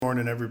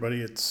morning,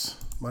 everybody. It's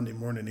Monday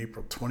morning,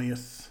 April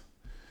 20th.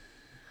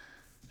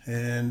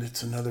 And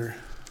it's another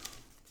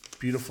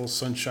beautiful,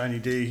 sunshiny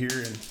day here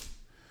in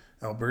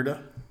Alberta.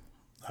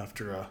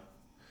 After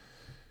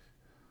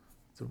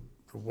the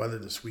weather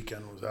this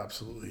weekend was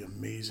absolutely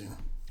amazing.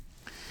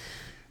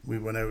 We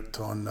went out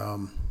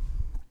on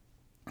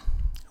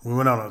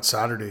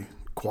Saturday,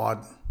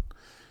 quad,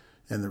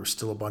 and there was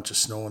still a bunch of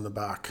snow in the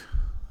back,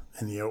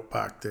 in the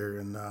outback there.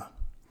 And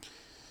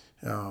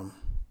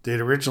they'd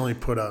originally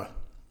put a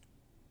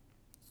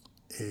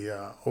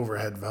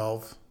overhead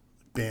valve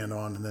ban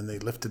on, and then they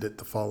lifted it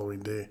the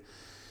following day.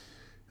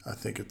 I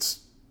think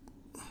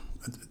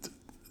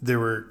they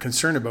were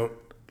concerned about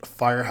a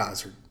fire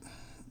hazard.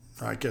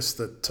 I guess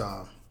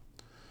that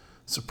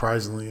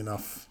surprisingly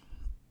enough,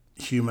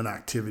 human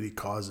activity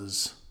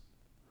causes,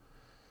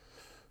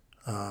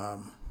 I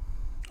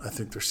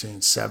think they're saying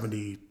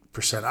 70%.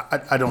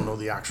 I don't know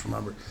the actual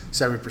number.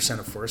 70%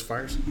 of forest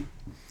fires.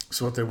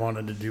 So what they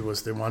wanted to do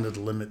was they wanted to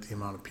limit the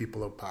amount of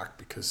people out back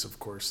because, of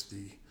course,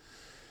 the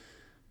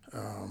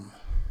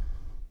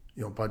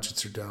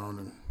budgets are down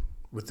and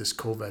with this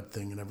COVID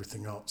thing and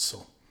everything else.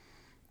 So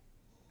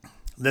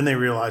then they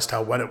realized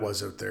how wet it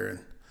was out there, and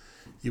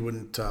you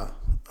wouldn't.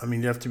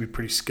 You have to be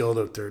pretty skilled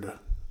out there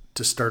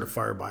to start a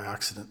fire by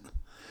accident.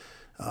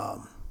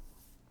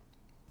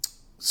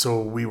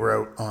 So we were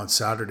out on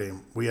Saturday.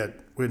 We had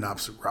an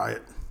absolute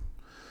riot.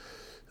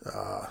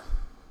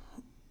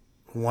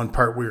 One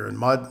part we were in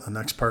mud, the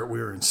next part we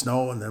were in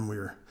snow, and then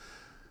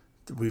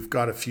we've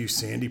got a few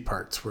sandy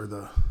parts where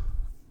the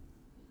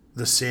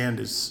sand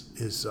is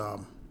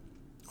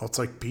it's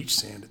like beach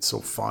sand. It's so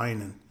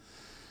fine,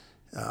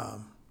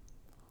 and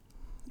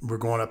we're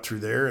going up through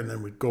there, and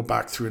then we go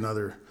back through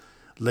another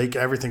lake.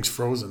 Everything's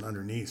frozen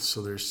underneath,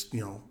 so there's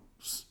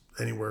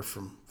anywhere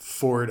from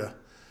 4 to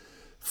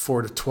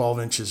 12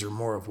 inches or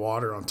more of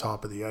water on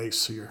top of the ice.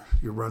 So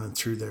you're running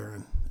through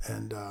there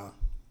and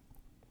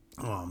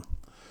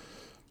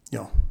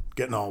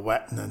getting all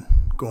wet and then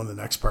going to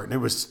the next part. And it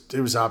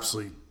was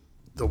absolutely,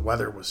 the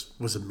weather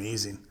was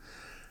amazing.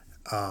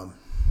 It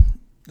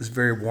was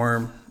very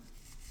warm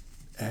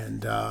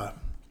and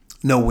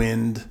no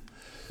wind.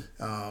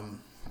 And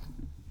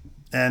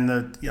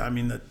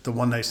the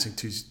one nice thing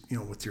too is,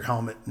 with your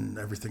helmet and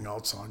everything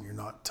else on, you're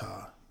not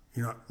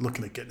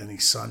looking at getting any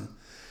sun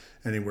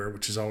anywhere,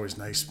 which is always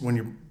nice. When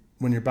you're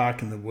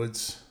back in the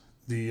woods,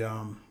 the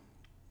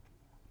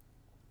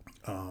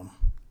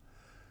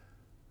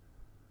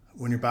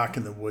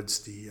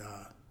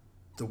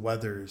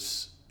weather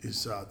is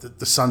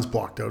the sun's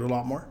blocked out a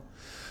lot more.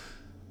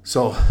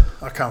 So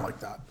I kind of like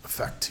that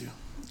effect too.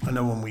 I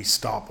know when we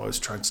stop, I always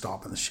try and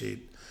stop in the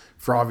shade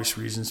for obvious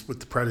reasons with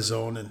the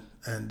prednisone,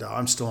 and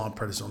I'm still on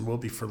prednisone, will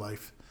be for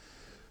life.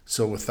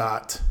 So with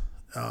that,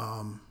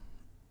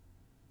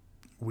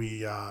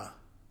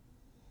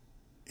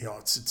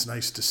 it's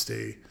nice to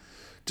stay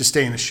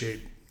in the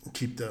shade and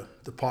keep the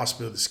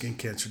possibility of skin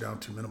cancer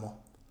down to minimal.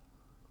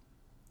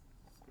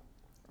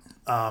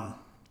 It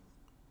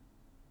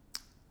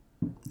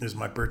was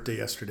my birthday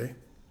yesterday,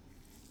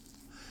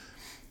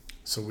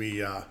 so we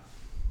had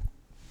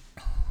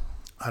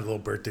a little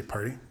birthday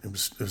party. It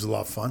was a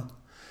lot of fun,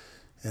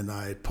 and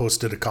I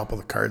posted a couple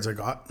of the cards I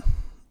got,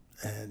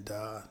 and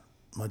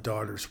my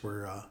daughters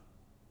were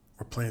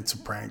playing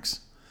some pranks,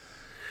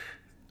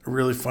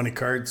 really funny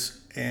cards,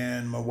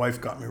 and my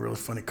wife got me a really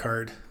funny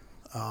card.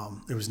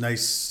 It was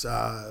nice.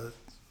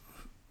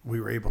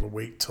 We were able to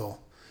wait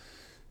till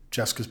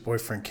Jessica's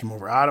boyfriend came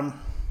over,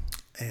 Adam,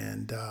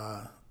 and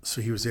so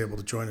he was able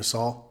to join us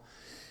all,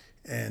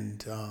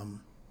 and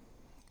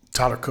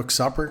taught her cook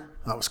supper.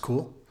 That was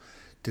cool.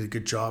 Did a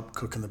good job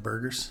cooking the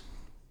burgers.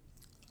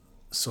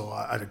 So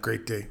I had a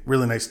great day,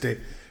 really nice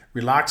day,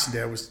 relaxing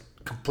day. I was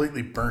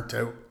completely burnt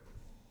out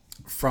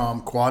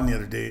from quadding the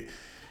other day.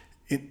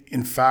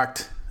 In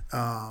fact,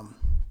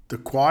 the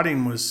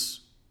quadding was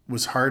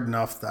hard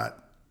enough that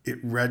it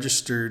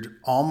registered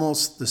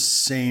almost the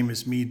same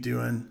as me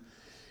doing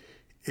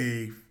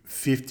a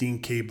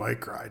 15K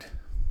bike ride.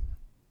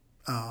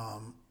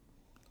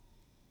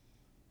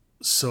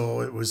 So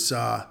it was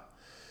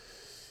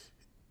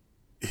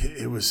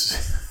it was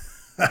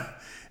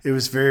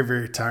very,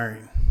 very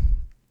tiring.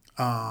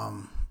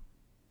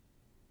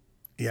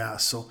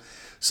 So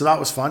that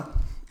was fun.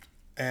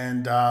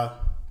 And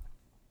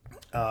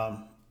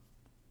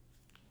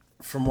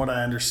from what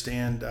I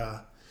understand,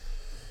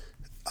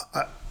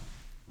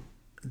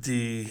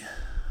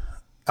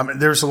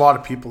 there's a lot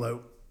of people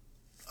out.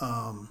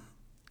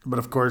 But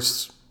of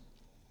course,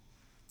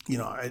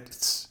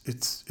 it's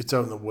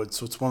out in the woods,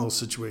 so it's one of those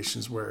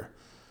situations where,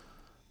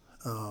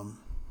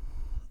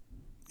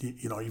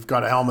 you've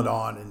got a helmet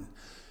on and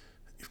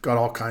you've got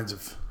all kinds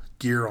of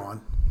gear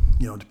on,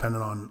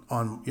 depending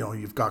on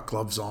you've got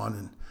gloves on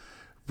and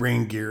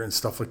rain gear and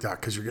stuff like that,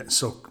 because you're getting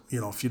soaked.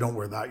 If you don't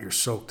wear that, you're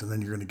soaked, and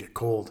then you're going to get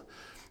cold.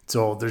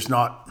 So there's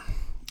not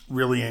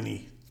really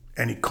any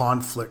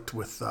conflict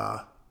with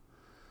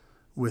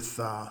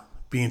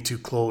being too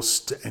close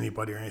to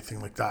anybody or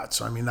anything like that.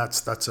 So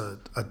that's a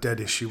dead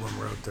issue when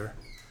we're out there.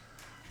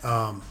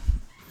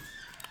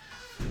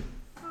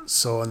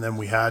 So, and then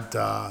we had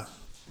Adam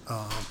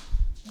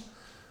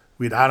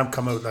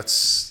come out.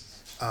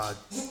 That's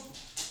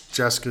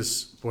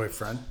Jessica's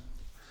boyfriend.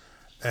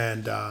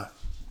 And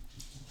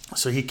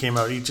so he came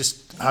out. He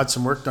just had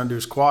some work done to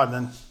his quad.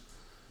 And then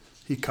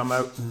he come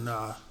out and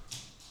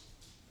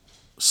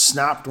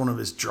snapped one of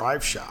his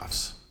drive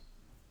shafts.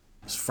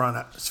 His front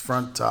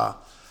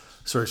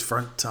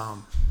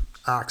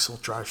axle,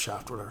 drive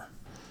shaft, whatever.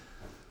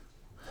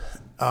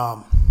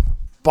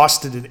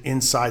 Busted it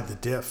inside the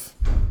diff.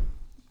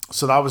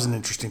 So that was an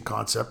interesting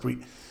concept. We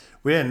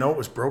didn't know it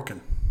was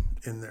broken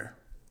in there.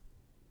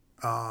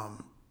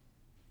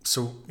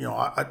 So, you know,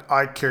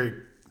 I carry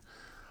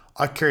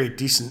a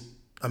decent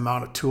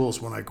amount of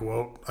tools when I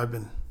go out. I've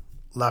been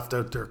left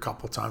out there a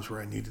couple of times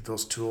where I needed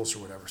those tools or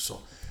whatever.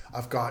 So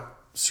I've got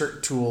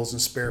certain tools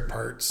and spare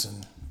parts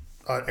and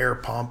air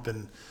pump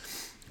and,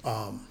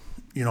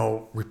 you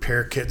know,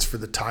 repair kits for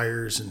the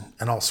tires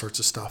and all sorts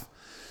of stuff.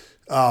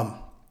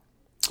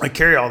 I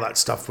carry all that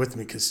stuff with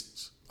me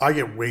because I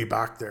get way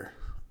back there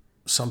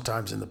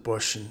sometimes in the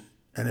bush. And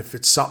if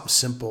it's something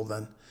simple,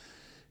 then,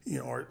 you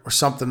know, or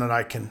something that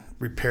I can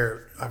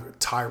repair, I've got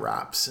tie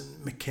wraps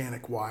and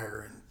mechanic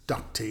wire and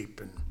duct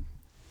tape and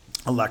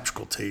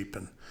electrical tape.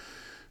 And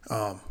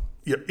a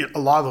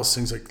lot of those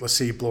things, like let's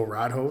say you blow a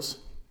rad hose,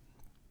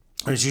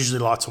 there's usually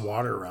lots of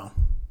water around.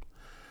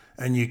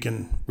 And you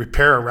can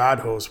repair a rad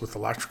hose with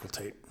electrical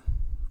tape.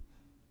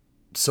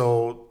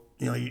 So,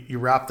 you know, you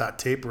wrap that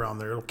tape around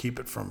there, it'll keep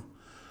it from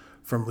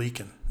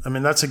leaking. I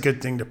mean, that's a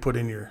good thing to put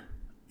in your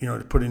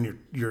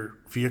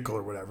vehicle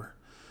or whatever.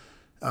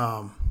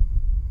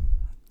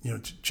 You know,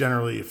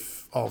 generally,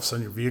 if all of a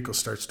sudden your vehicle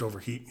starts to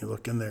overheat and you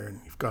look in there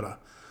and you've got a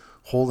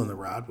hole in the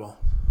rad, well,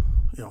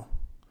 you know,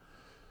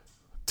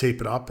 tape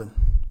it up and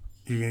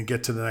you're going to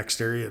get to the next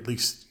area at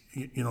least,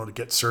 you know, to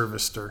get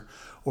serviced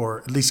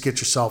or at least get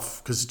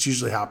yourself, because it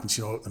usually happens,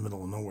 you know, out in the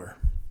middle of nowhere.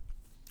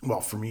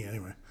 Well, for me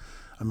anyway.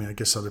 I mean, I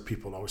guess other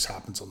people, it always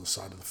happens on the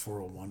side of the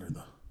 401 or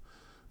the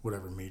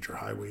whatever major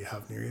highway you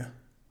have near you.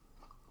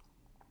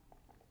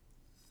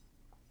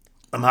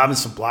 I'm having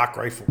some Black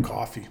Rifle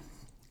coffee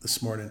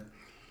this morning.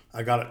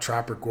 I got at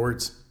Trapper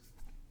Gord's,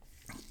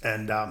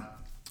 and I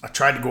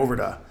tried to go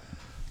over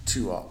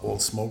to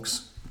Old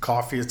Smokes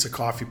Coffee. It's a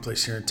coffee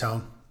place here in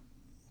town.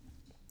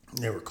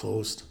 They were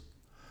closed.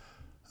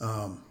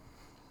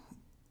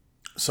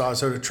 So I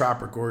was out at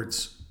Trapper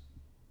Gord's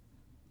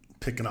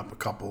picking up a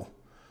couple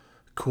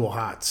cool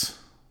hats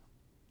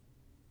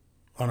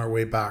on our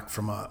way back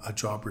from a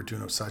job we were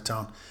doing outside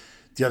town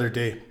the other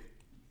day.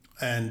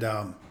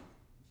 And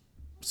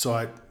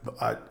so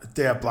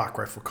they have Black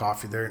Rifle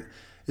Coffee there. And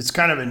it's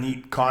kind of a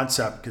neat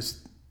concept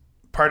because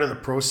part of the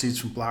proceeds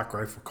from Black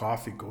Rifle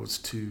Coffee goes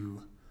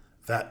to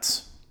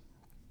vets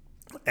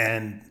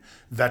and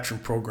veteran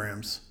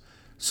programs.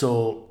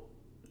 So,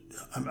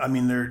 I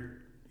mean, they're,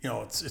 you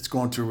know, it's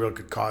going to a real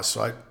good cause.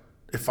 So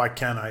if I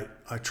can, I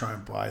try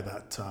and buy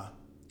that,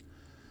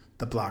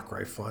 the Black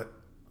Rifle.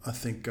 I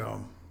think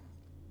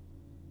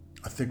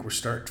we're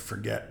starting to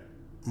forget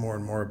more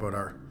and more about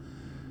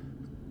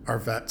our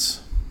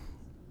vets.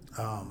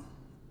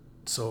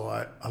 So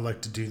I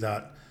like to do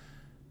that.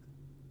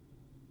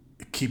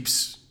 It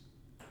keeps,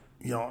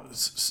 you know,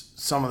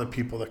 some of the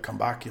people that come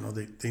back, you know,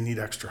 they need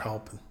extra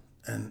help.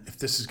 And if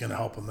this is going to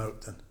help them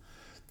out,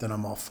 then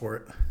I'm all for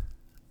it.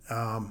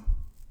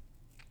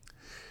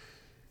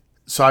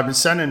 So I've been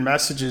sending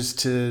messages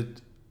to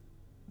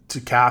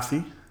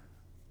Kathy,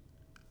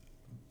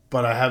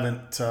 but I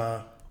haven't,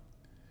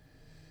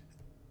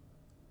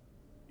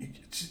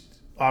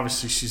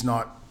 obviously she's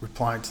not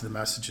replying to the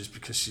messages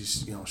because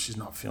she's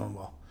not feeling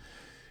well.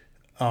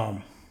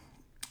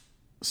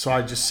 So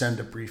I just send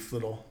a brief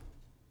little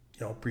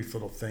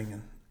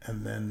thing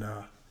and then,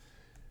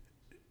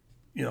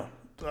 you know,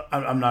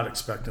 I'm not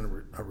expecting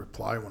a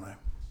reply when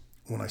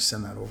I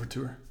send that over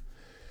to her,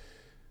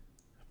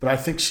 but I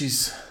think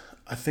she's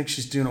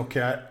doing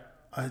okay.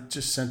 I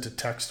just sent a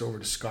text over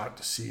to Scott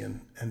to see,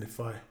 and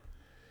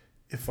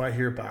if I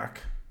hear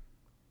back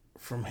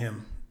from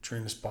him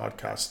during this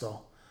podcast,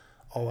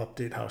 I'll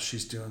update how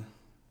she's doing.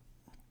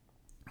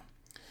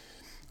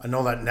 I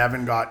know that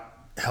Nevin got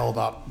held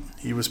up.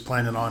 He was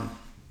planning on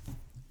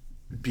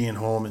being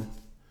home and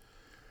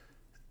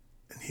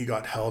he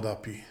got held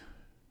up. He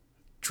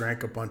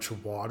drank a bunch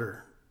of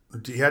water.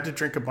 He had to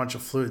drink a bunch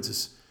of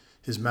fluids.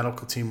 His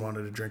medical team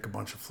wanted to drink a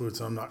bunch of fluids.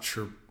 I'm not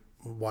sure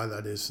why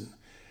that is.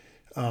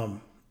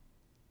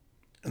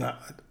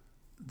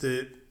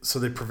 So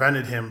they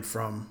prevented him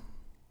from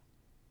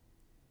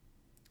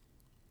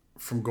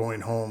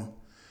going home.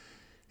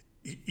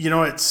 You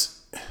know,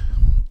 it's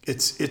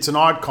an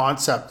odd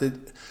concept.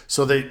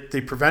 So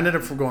they prevented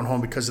him from going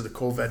home because of the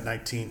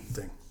COVID-19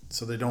 thing.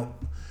 So they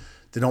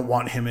don't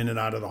want him in and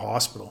out of the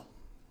hospital.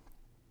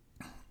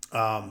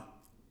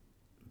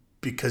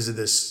 Because of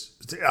this,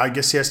 I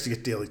guess he has to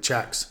get daily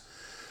checks.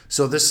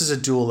 So this is a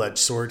dual-edged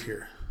sword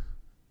here.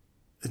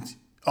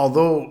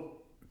 Although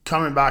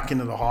coming back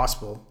into the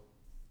hospital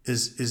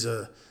is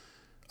a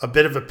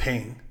bit of a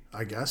pain,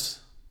 I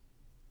guess.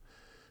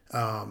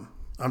 I'm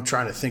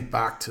trying to think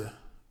back to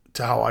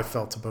to how I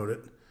felt about it.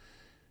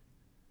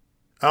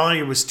 I don't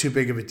think it was too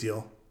big of a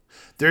deal.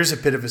 There's a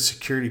bit of a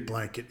security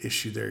blanket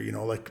issue there,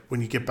 like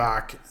when you get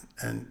back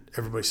and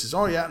everybody says,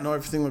 oh yeah, no,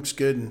 everything looks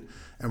good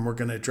and we're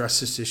going to address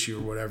this issue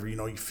or whatever,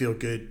 you feel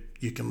good,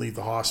 you can leave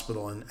the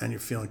hospital and you're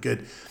feeling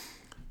good.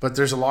 But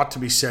there's a lot to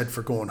be said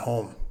for going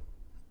home,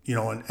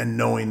 and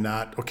knowing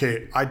that,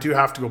 okay, I do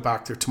have to go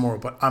back there tomorrow,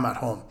 but I'm at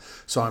home.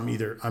 So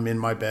I'm in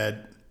my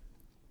bed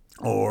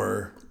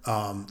or,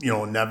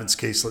 in Nevin's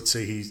case, let's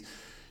say he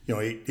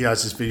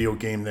has his video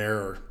game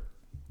there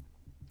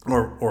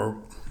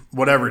or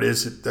whatever it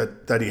is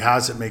that he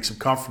has that makes him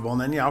comfortable.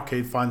 And then,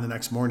 okay, fine, the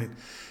next morning.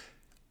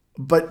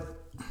 But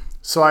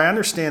so I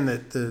understand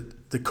that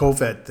the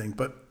COVID thing,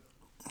 but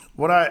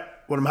what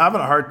I'm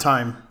having a hard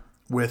time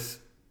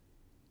with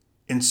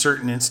in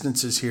certain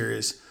instances here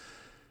is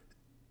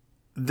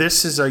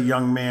this is a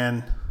young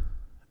man,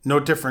 no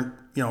different,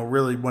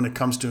 really when it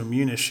comes to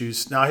immune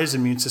issues. Now his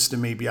immune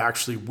system may be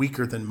actually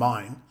weaker than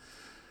mine.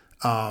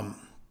 I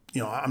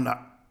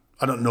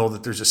don't know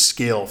that there's a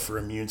scale for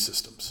immune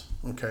systems.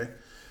 Okay.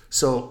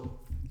 So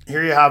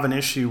here you have an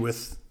issue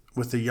with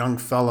a young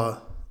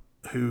fella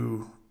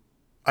who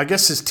I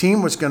guess his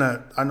team was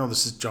I know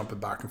this is jumping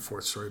back and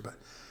forth, sorry, but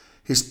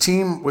his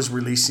team was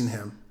releasing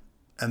him.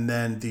 And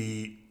then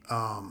the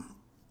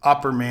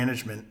upper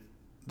management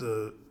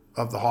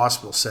of the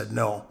hospital said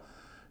no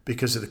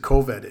because of the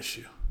COVID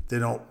issue. They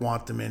don't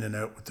want them in and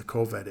out with the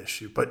COVID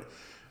issue. But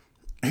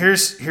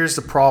here's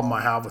the problem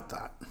I have with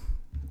that.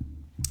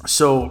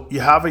 So you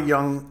have a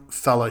young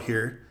fella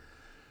here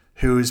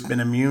who has been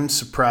immune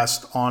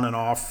suppressed on and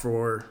off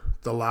for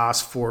the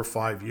last 4 or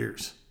 5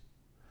 years.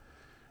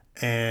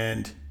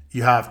 And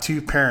you have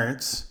 2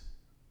 parents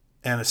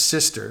and a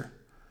sister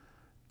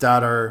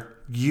that are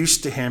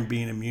used to him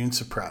being immune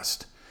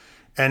suppressed.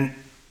 And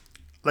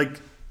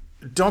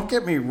don't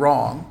get me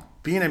wrong,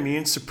 being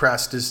immune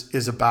suppressed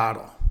is a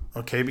battle,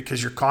 okay?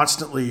 Because you're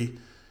constantly,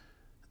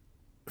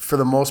 for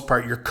the most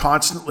part, you're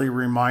constantly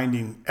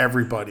reminding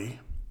everybody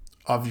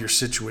of your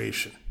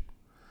situation.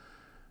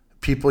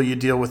 People you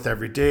deal with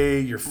every day,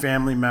 your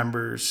family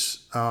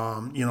members,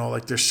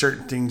 there's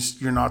certain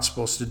things you're not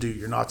supposed to do.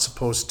 You're not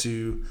supposed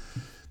to,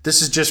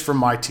 this is just from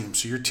my team.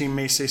 So your team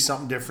may say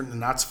something different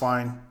and that's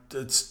fine.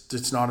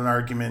 It's not an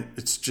argument.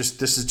 It's just,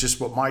 this is just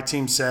what my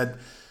team said.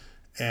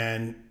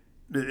 And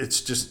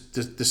it's just,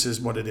 this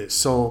is what it is.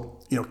 So,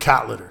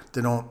 cat litter,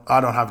 I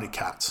don't have any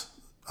cats.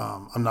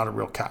 I'm not a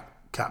real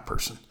cat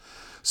person.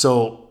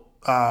 So,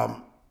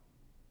 don't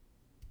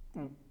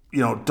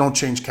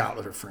change cat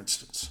litter, for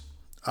instance.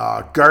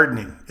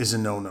 Gardening is a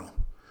no-no,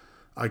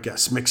 I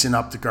guess, mixing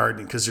up the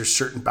gardening because there's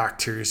certain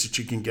bacteria that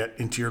you can get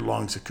into your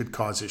lungs that could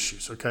cause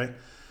issues, okay?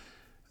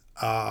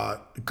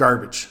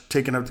 Garbage,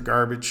 taking out the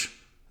garbage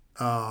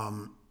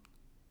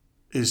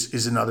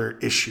is another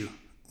issue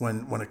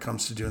when it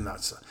comes to doing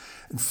that stuff.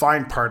 And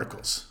fine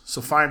particles.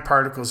 So fine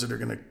particles that are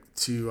going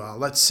to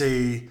let's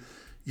say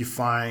you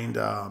find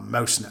a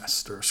mouse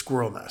nest or a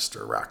squirrel nest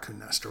or a raccoon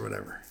nest or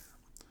whatever.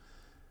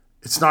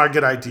 It's not a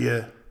good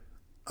idea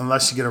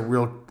unless you get a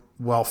real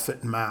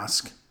well-fitting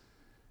mask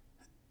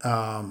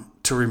to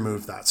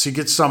remove that. So you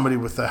get somebody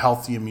with a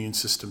healthy immune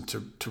system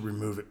to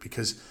remove it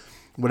because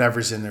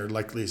whatever's in there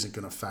likely isn't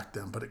going to affect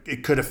them, but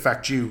it could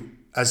affect you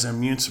as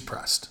immune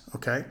suppressed,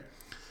 okay?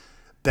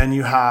 Then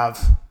you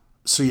have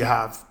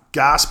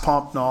gas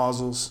pump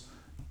nozzles,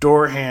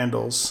 door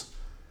handles,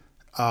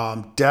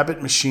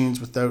 debit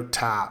machines without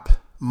tap,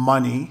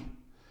 money,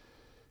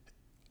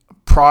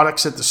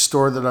 products at the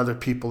store that other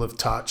people have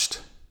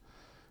touched.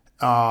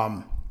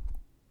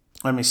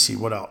 Let me see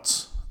what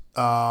else.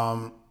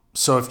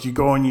 So if you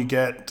go and you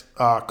get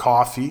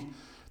coffee,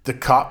 the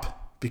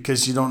cup,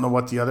 because you don't know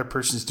what the other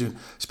person's doing,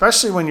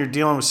 especially when you're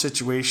dealing with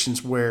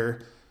situations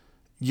where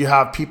you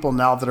have people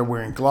now that are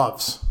wearing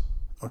gloves.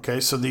 Okay,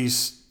 so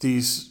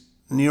these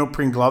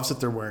neoprene gloves that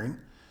they're wearing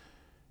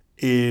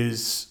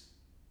is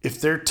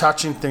if they're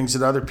touching things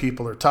that other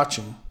people are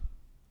touching,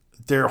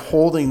 they're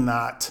holding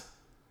that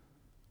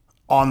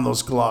on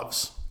those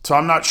gloves. So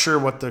I'm not sure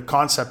what the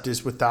concept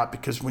is with that,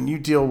 because when you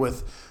deal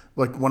with,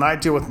 when I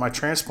deal with my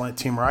transplant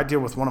team or I deal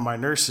with one of my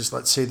nurses,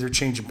 let's say they're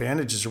changing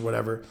bandages or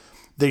whatever,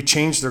 they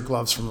change their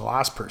gloves from the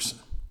last person.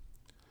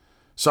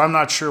 So I'm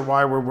not sure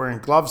why we're wearing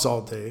gloves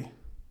all day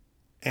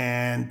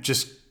and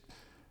just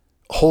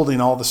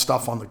holding all the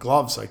stuff on the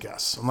gloves, I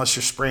guess, unless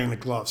you're spraying the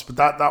gloves. But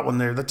that one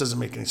there, that doesn't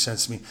make any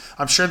sense to me.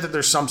 I'm sure that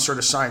there's some sort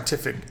of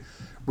scientific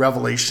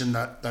revelation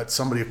that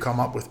somebody will come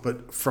up with.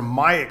 But from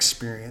my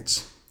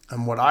experience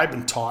and what I've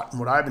been taught and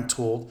what I've been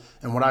told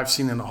and what I've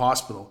seen in the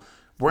hospital,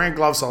 wearing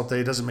gloves all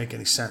day doesn't make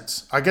any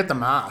sense. I get the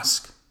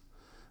mask.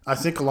 I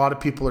think a lot of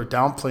people are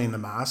downplaying the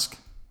mask,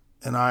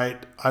 and I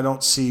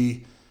don't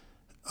see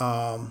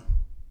why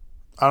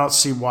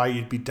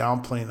you'd be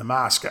downplaying the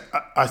mask.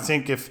 I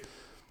think if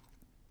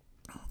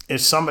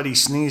somebody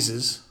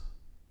sneezes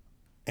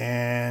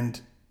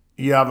and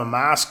you have a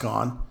mask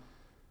on,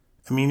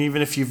 I mean,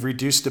 even if you've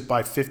reduced it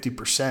by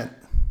 50%,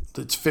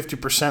 it's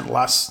 50%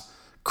 less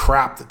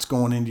crap that's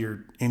going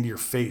into your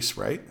face,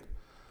 right?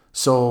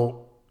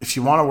 So if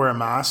you want to wear a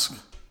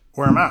mask,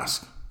 wear a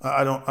mask.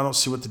 I don't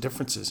see what the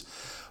difference is.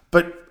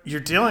 But you're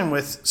dealing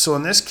with, so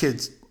in this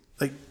kid's,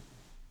 like,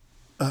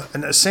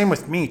 and the same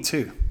with me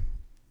too.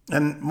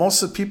 And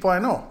most of the people I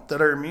know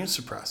that are immune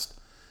suppressed,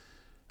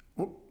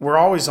 we're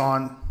always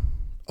on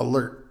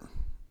alert.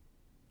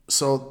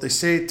 So they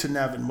say to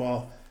Nevin,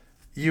 well,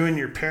 you and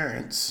your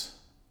parents,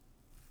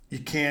 you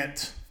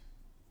can't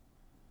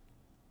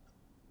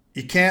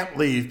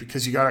leave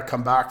because you got to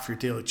come back for your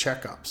daily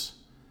checkups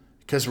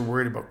because we're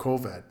worried about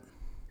COVID.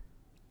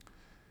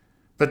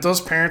 But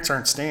those parents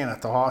aren't staying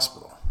at the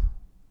hospital.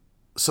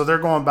 So they're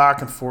going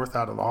back and forth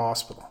out of the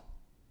hospital.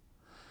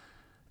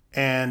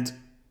 And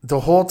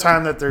the whole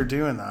time that they're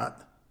doing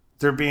that,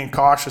 they're being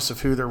cautious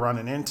of who they're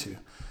running into.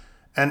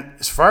 And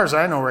as far as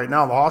I know right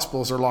now, the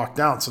hospitals are locked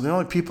down. So the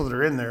only people that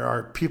are in there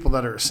are people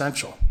that are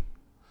essential.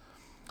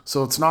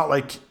 So it's not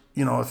like,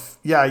 you know, if,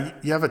 yeah,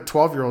 you have a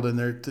 12-year-old in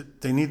there,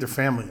 they need their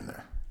family in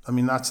there. I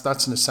mean,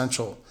 that's an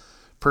essential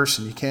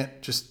person. You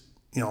can't just,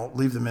 you know,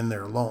 leave them in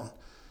there alone.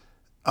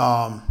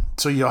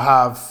 So you'll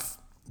have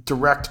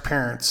direct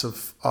parents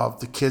of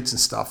the kids and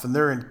stuff, and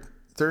they're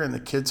in the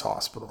kids'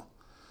 hospital.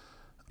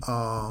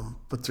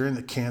 But they're in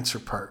the cancer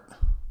part.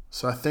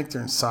 So I think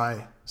they're in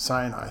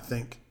Sinai, I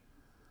think.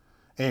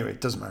 Anyway,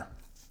 it doesn't matter.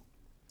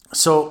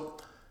 So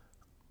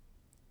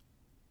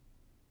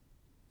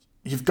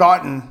you've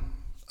gotten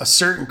a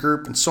certain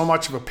group in so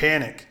much of a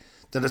panic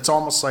that it's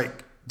almost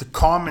like the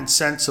common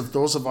sense of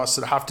those of us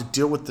that have to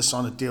deal with this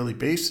on a daily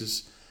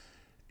basis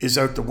is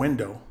out the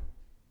window.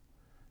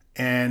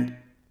 And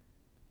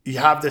you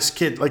have this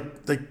kid,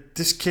 like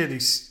this kid,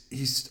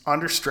 he's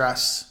under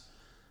stress.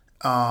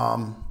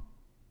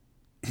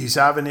 He's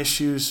having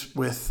issues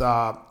with,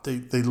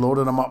 they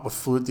loaded him up with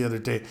fluid the other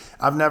day.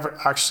 I've never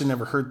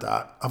heard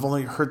that. I've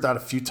only heard that a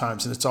few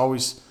times. And it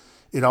always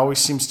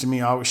seems to me,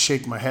 I always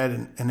shake my head,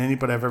 and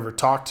anybody I've ever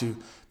talked to,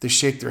 they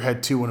shake their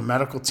head too when a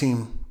medical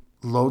team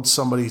loads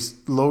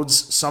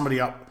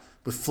somebody up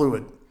with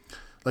fluid.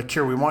 Like,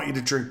 here, we want you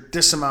to drink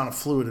this amount of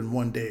fluid in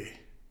one day.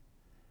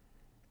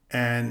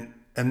 And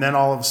then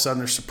all of a sudden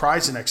they're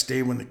surprised the next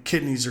day when the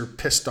kidneys are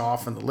pissed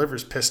off and the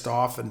liver's pissed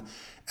off and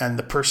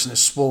the person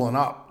is swollen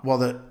up.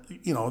 Well,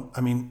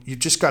 you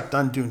just got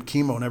done doing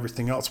chemo and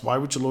everything else. Why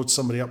would you load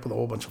somebody up with a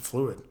whole bunch of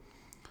fluid?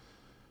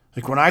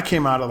 Like, when I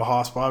came out of the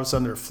hospital, I was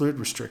under a fluid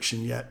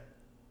restriction, yet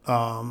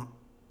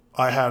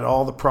I had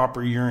all the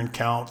proper urine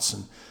counts,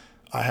 and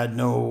I had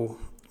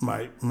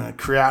my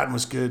creatinine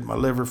was good, my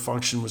liver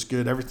function was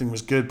good, everything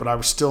was good, but I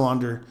was still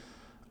under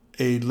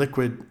a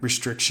liquid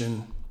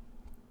restriction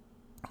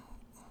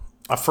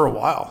for a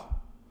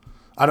while.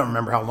 I don't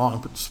remember how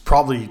long, but it's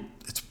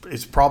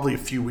probably a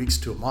few weeks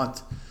to a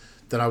month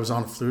that I was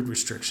on a fluid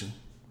restriction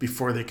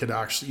before they could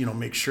actually,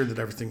 make sure that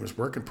everything was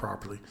working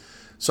properly.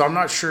 So I'm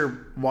not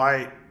sure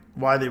why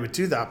they would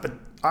do that, but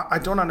I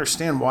don't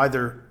understand why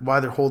they're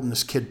holding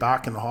this kid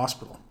back in the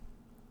hospital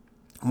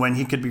when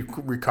he could be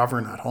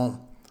recovering at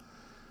home.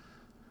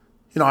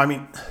 We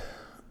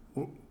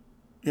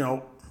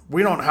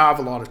don't have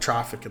a lot of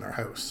traffic in our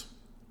house.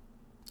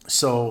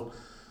 So,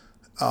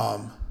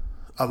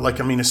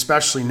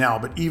 especially now,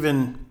 but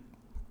even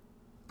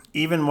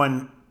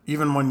when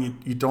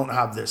you don't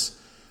have this,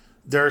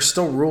 there are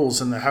still rules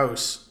in the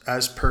house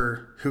as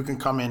per who can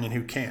come in and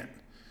who can't.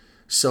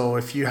 So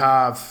if you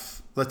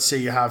have, let's say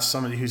you have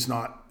somebody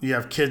you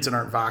have kids that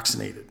aren't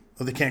vaccinated,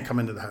 well, they can't come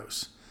into the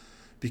house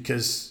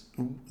because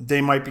they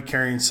might be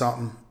carrying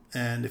something.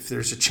 And if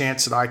there's a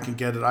chance that I can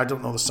get it, I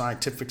don't know the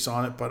scientifics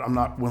on it, but I'm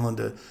not willing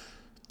to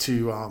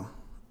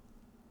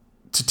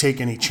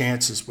take any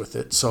chances with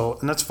it. So,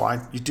 and that's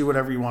fine. You do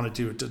whatever you want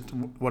to do,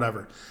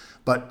 whatever.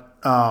 But,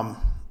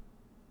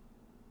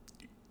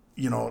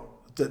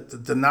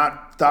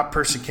 that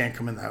person can't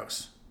come in the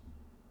house.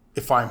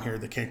 If I'm here,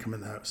 they can't come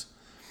in the house.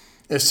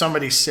 If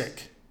somebody's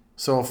sick,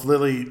 so if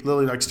Lily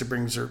likes to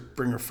bring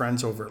her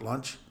friends over at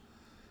lunch,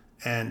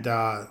 and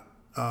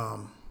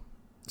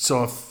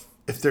so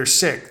if they're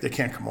sick, they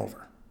can't come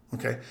over.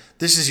 Okay,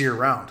 this is year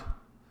round.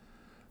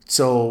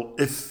 So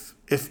if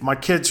my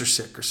kids are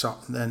sick or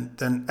something,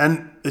 then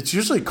and it's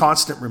usually a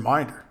constant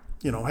reminder.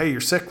 Hey, you're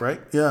sick,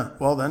 right? Yeah.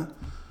 Well, then,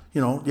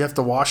 you have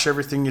to wash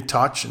everything you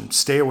touch and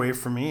stay away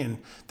from me and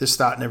this,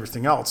 that, and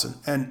everything else.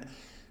 And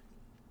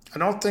I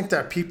don't think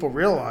that people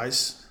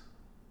realize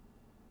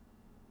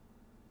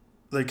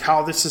like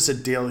how this is a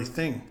daily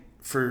thing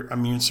for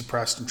immune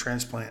suppressed and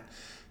transplant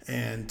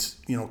and,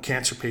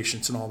 cancer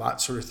patients and all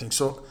that sort of thing.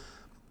 So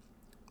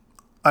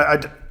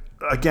I'm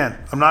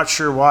not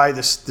sure why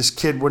this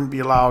kid wouldn't be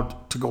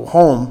allowed to go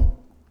home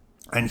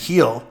and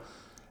heal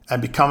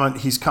and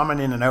he's coming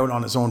in and out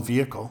on his own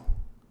vehicle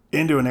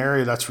into an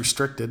area that's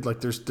restricted.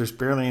 Like there's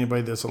barely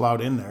anybody that's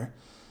allowed in there.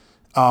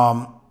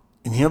 And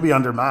he'll be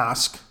under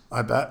mask,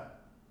 I bet.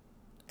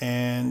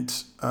 And,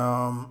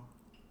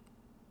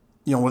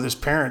 with his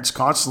parents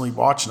constantly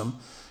watching him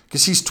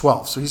because he's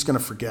 12, so he's going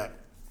to forget.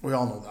 We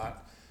all know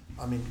that.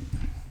 I mean,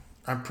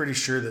 I'm pretty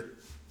sure that,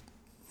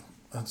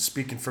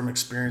 speaking from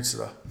experience,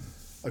 that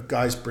a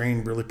guy's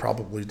brain really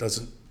probably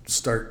doesn't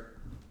start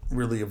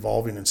really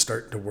evolving and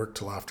starting to work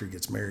till after he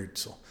gets married.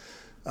 So,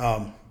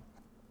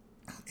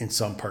 in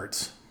some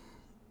parts.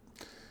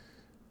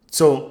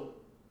 So,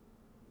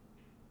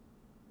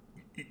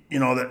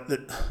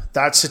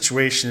 that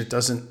situation, it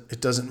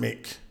doesn't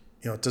make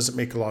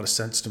a lot of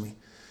sense to me,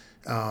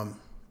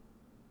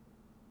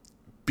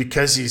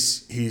 because he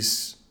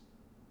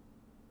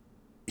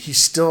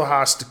still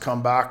has to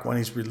come back when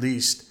he's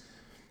released.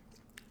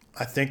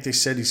 I think they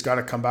said he's got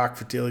to come back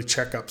for daily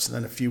checkups, and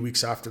then a few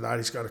weeks after that,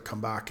 he's got to come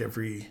back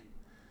every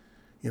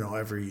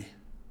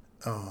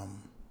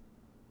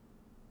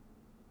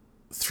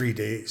 3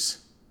 days,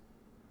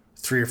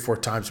 3 or 4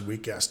 times a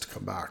week he has to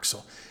come back.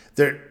 So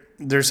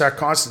there's that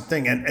constant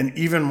thing. And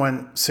even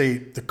when, say,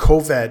 the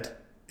COVID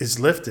is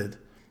lifted,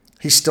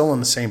 he's still in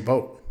the same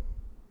boat.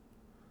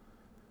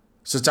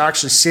 So it's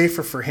actually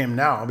safer for him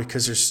now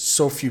because there's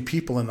so few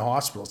people in the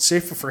hospital. It's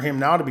safer for him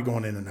now to be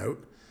going in and out,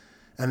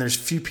 and there's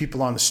few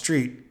people on the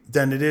street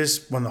than it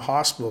is when the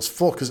hospital is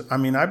full. Because,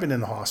 I've been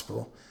in the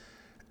hospital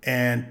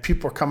and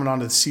people are coming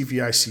onto the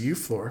CVICU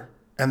floor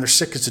and they're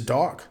sick as a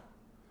dog.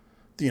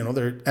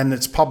 And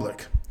it's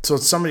public. So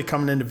it's somebody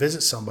coming in to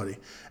visit somebody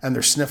and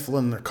they're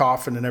sniffling, they're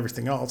coughing and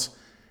everything else.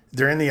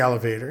 They're in the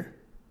elevator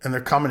and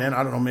they're coming in.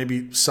 I don't know,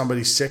 maybe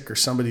somebody's sick or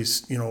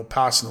somebody's,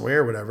 passing away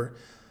or whatever.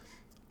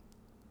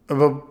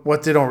 But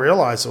what they don't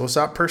realize, though, is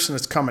that person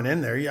that's coming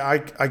in there.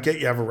 Yeah, I get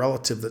you have a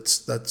relative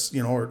that's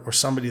or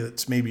somebody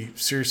that's maybe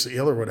seriously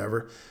ill or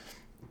whatever.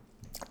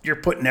 You're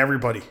putting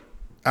everybody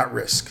at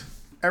risk.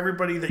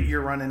 Everybody that you're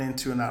running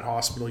into in that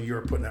hospital,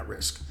 you're putting at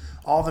risk.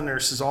 All the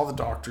nurses, all the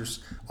doctors,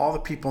 all the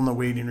people in the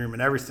waiting room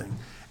and everything.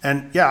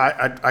 And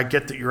yeah, I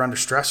get that you're under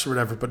stress or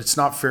whatever, but it's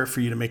not fair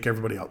for you to make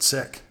everybody else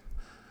sick.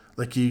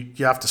 Like you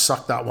have to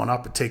suck that one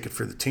up and take it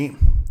for the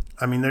team.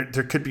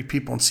 There could be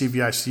people in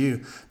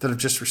CVICU that have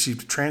just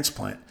received a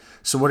transplant.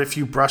 So what if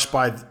you brush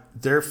by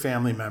their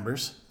family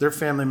members, their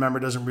family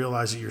member doesn't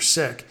realize that you're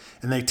sick,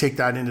 and they take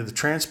that into the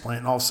transplant,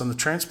 and all of a sudden the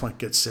transplant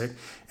gets sick,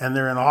 and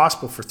they're in the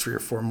hospital for 3 or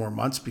 4 more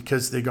months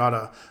because they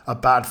got a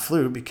bad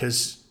flu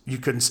because you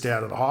couldn't stay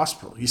out of the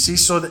hospital. You see,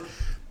 so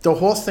the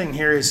whole thing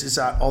here is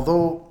that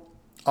although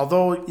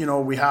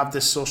we have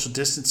this social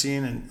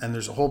distancing and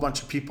there's a whole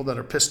bunch of people that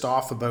are pissed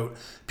off about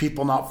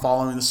people not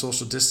following the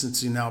social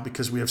distancing now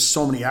because we have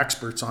so many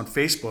experts on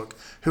Facebook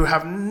who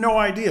have no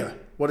idea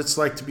what it's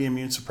like to be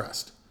immune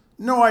suppressed.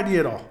 No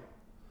idea at all.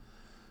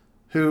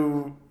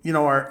 Who,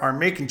 are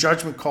making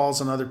judgment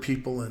calls on other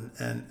people.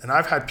 And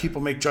I've had people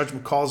make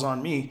judgment calls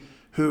on me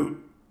who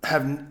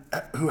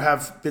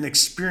have been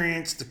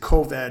experienced the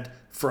COVID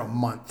for a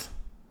month.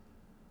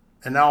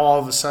 And now all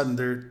of a sudden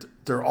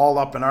they're all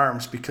up in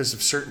arms because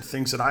of certain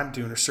things that I'm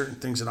doing or certain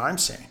things that I'm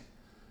saying.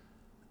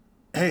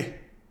 Hey,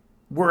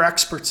 we're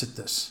experts at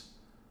this.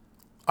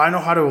 I know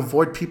how to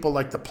avoid people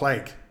like the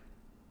plague.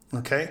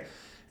 Okay?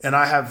 And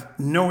I have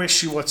no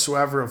issue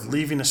whatsoever of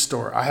leaving a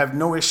store. I have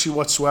no issue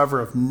whatsoever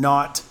of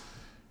not,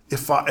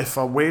 if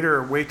a waiter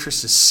or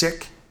waitress is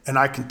sick and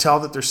I can tell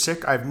that they're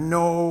sick, I have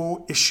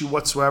no issue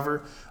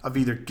whatsoever of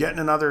either getting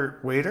another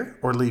waiter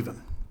or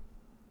leaving.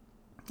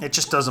 It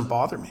just doesn't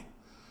bother me.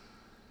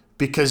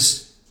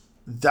 Because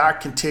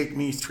that can take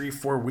me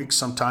 3-4 weeks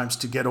sometimes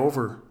to get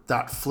over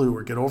that flu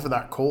or get over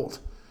that cold.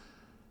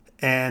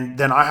 And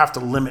then I have to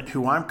limit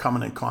who I'm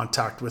coming in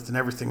contact with and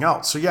everything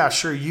else. So yeah,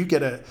 sure, you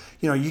get a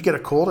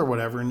cold or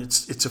whatever and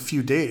it's a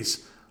few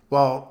days.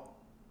 Well,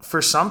 for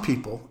some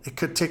people, it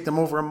could take them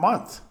over a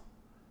month.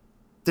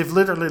 They've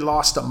literally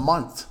lost a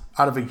month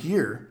out of a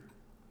year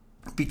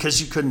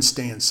because you couldn't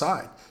stay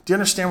inside. Do you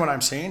understand what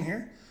I'm saying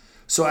here?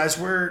 So as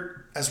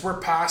we're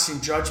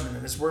passing judgment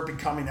and as we're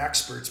becoming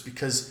experts,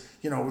 because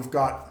we've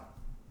got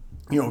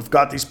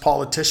these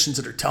politicians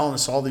that are telling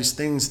us all these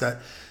things that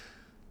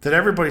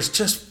everybody's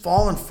just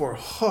falling for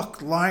hook,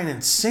 line,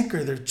 and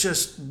sinker. They're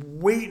just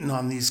waiting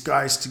on these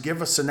guys to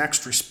give us a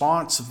next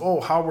response of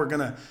how we're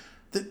gonna.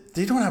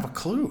 They don't have a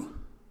clue.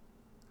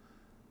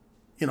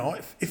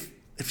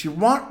 If you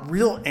want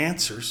real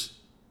answers,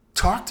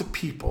 talk to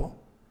people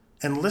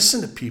and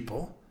listen to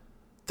people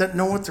that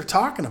know what they're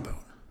talking about.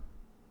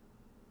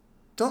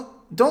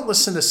 Don't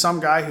listen to some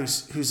guy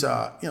who's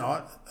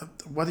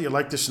whether you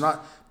like this or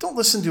not. Don't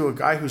listen to a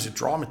guy who's a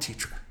drama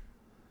teacher.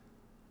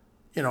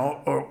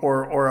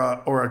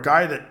 Or a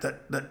guy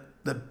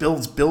that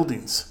builds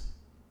buildings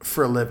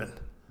for a living.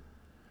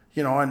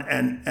 Or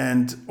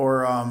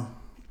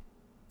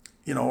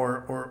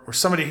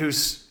somebody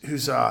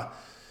who's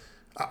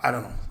I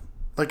don't know,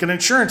 like an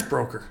insurance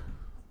broker.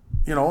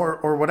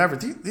 Or whatever.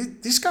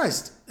 These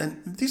guys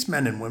and these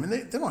men and women,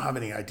 they don't have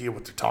any idea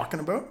what they're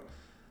talking about.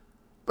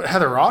 But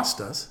Heather Ross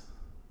does.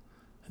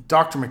 And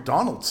Dr.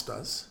 McDonald's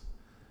does.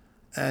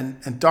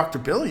 And Dr.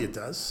 Billy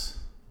does.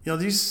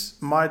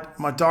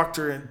 My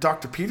doctor,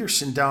 Dr.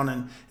 Peterson down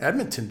in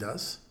Edmonton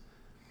does.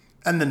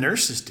 And the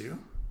nurses do.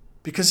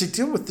 Because they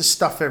deal with this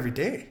stuff every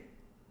day.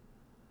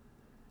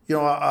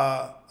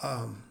 An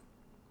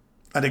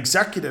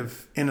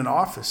executive in an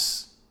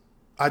office,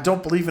 I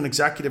don't believe an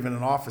executive in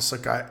an office.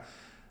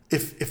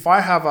 If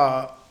I have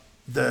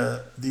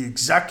the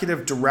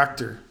executive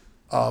director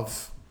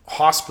of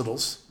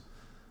hospitals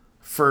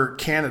for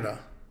Canada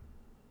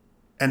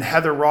and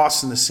Heather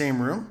Ross in the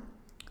same room,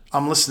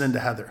 I'm listening to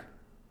Heather.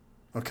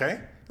 Okay?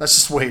 That's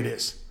just the way it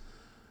is.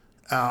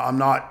 I'm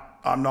not,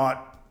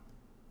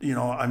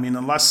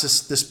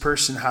 unless this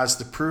person has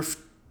the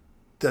proof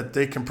that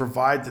they can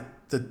provide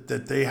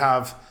that they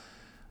have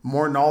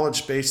more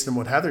knowledge base than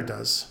what Heather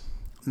does,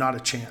 not a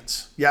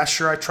chance. Yeah,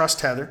 sure, I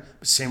trust Heather,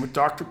 but same with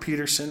Dr.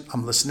 Peterson.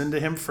 I'm listening to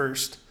him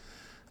first.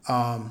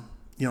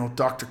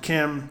 Dr.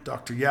 Kim,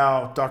 Dr.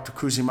 Yao, Dr.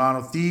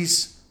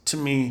 Cusimano, to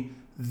me,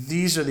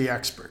 these are the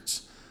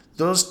experts.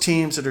 Those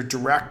teams that are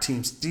direct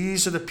teams,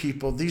 these are the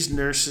people, these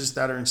nurses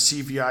that are in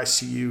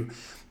CVICU,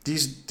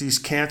 these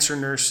cancer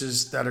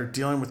nurses that are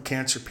dealing with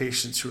cancer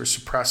patients who are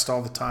suppressed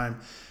all the time,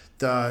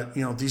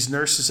 these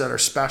nurses that are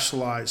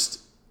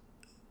specialized,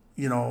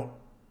 those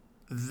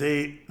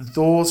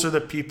are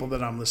the people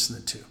that I'm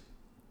listening to.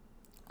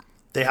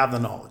 They have the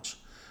knowledge.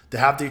 They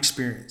have the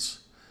experience.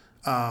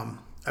 I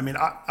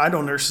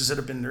know nurses that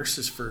have been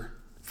nurses for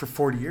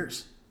 40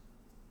 years.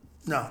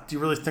 No, do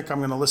you really think I'm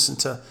going to listen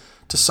to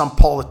some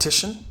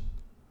politician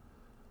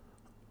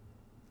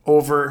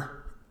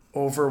over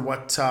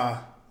what?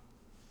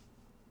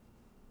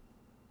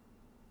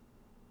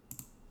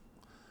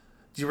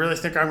 Do you really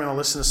think I'm going to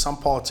listen to some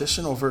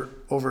politician over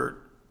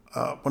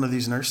one of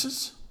these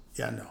nurses?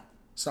 Yeah, no,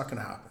 it's not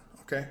going to happen.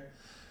 Okay,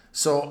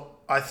 so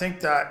I think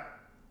that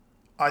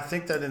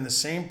in the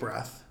same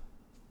breath,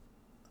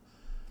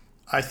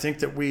 I think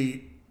that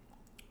we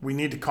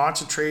need to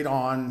concentrate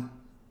on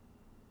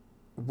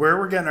where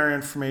we're getting our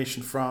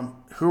information from,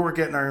 who we're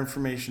getting our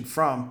information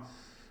from,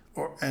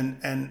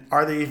 and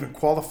are they even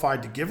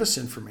qualified to give us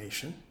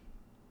information?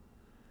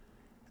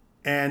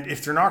 And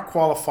if they're not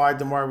qualified,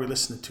 then why are we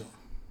listening to them?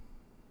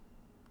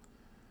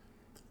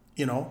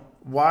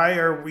 Why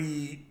are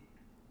we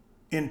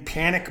in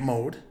panic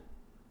mode,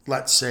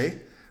 let's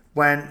say,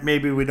 when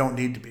maybe we don't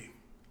need to be?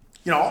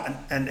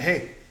 And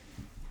hey,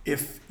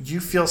 if you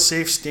feel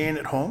safe staying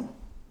at home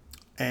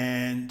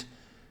and,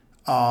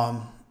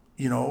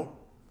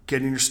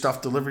 getting your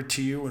stuff delivered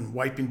to you and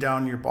wiping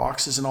down your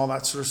boxes and all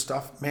that sort of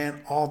stuff,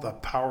 man, all the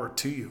power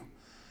to you.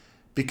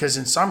 Because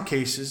in some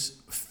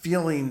cases,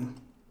 feeling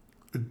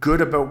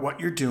good about what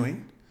you're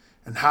doing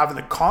and having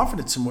the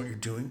confidence in what you're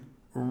doing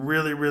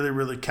really, really,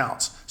 really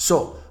counts.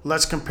 So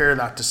let's compare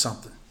that to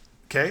something,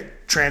 okay?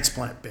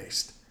 Transplant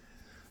based.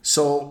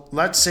 So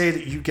let's say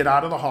that you get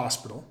out of the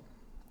hospital.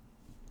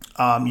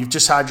 You've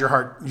just had a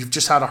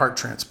heart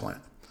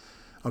transplant,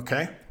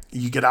 okay?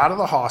 You get out of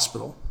the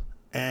hospital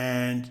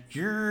and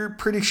you're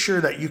pretty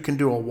sure that you can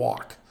do a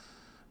walk,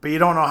 but you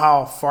don't know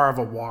how far of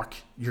a walk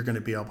you're going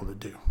to be able to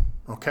do,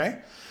 okay?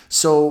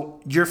 So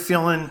you're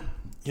feeling,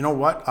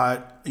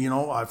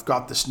 I've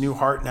got this new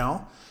heart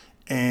now,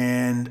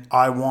 and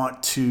I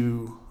want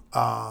to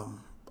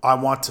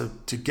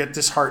get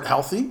this heart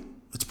healthy.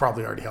 It's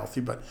probably already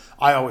healthy, but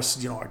I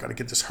always, I got to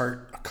get this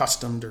heart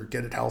accustomed or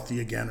get it healthy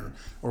again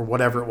or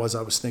whatever it was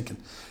I was thinking.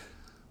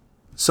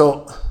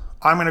 So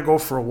I'm going to go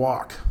for a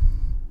walk,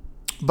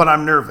 but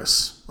I'm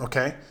nervous.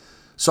 Okay.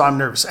 So I'm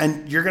nervous,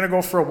 and you're going to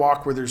go for a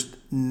walk where there's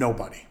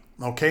nobody.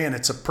 Okay. And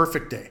it's a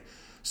perfect day.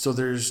 So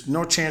there's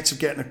no chance of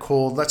getting a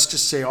cold. Let's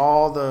just say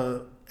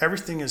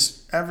everything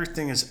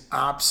is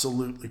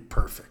absolutely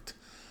perfect.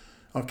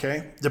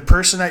 Okay. The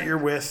person that you're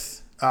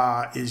with,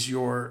 is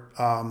your,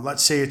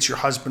 let's say it's your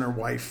husband or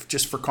wife,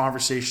 just for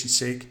conversation's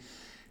sake,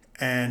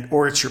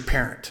 or it's your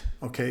parent.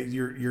 Okay.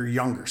 You're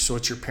younger. So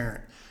it's your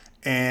parent,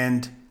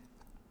 and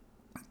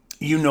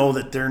you know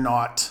that they're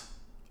not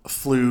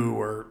flu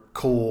or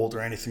cold or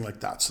anything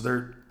like that.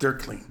 So they're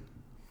clean,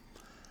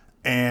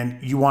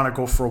 and you want to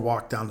go for a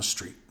walk down the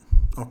street.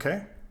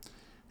 Okay.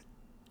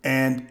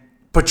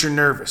 But you're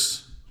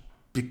nervous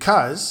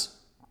because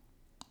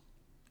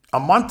a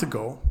month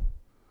ago,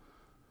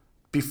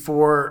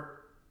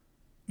 before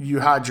you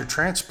had your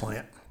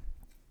transplant,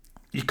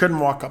 you couldn't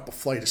walk up a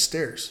flight of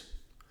stairs.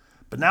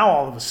 But now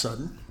all of a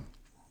sudden,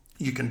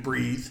 you can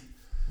breathe.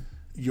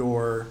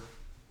 Your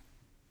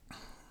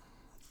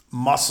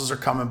muscles are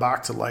coming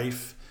back to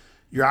life.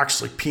 You're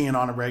actually peeing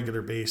on a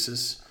regular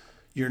basis.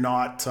 You're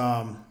not,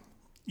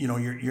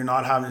 you're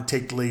not having to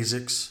take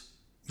Lasix.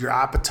 Your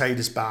appetite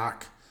is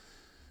back.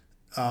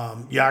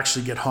 You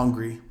actually get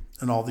hungry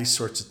and all these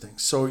sorts of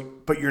things. So,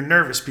 but you're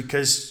nervous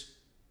because,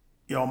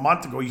 a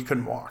month ago you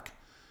couldn't walk.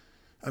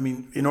 I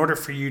mean, in order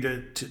for you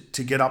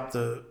to get up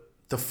the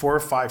 4 or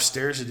 5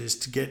 stairs it is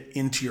to get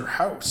into your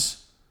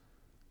house,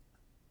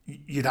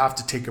 you'd have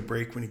to take a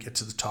break when you get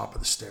to the top of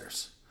the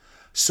stairs.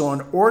 So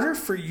in order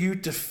for you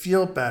to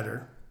feel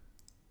better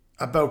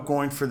about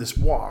going for this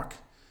walk,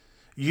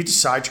 you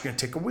decide you're going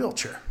to take a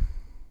wheelchair.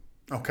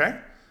 Okay?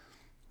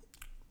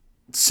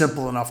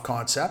 Simple enough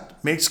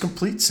concept. Makes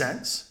complete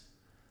sense.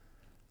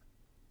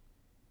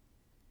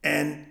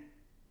 And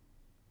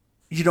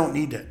you don't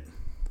need it.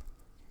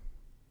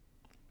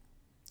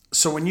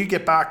 So when you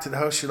get back to the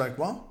house, you're like,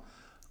 well,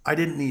 I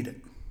didn't need it.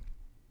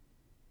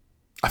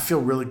 I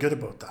feel really good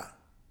about that.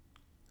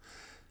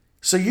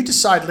 So you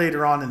decide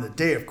later on in the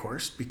day, of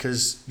course,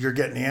 because you're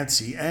getting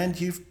antsy,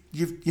 and you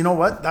know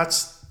what?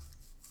 That's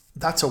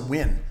a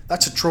win.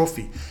 That's a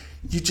trophy.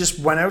 You just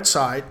went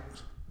outside,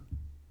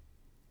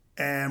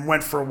 and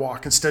went for a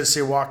walk. Instead of,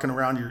 say, walking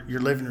around your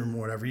living room or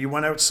whatever, you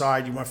went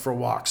outside, you went for a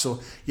walk.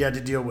 So you had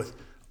to deal with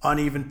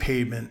uneven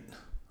pavement,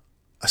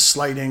 a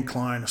slight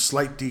incline, a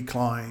slight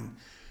decline.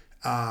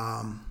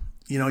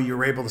 You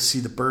were able to see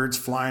the birds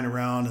flying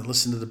around and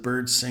listen to the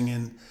birds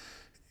singing.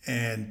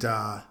 And,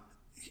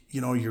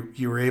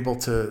 you were able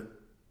to,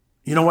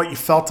 you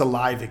felt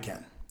alive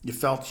again. You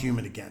felt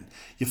human again.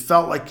 You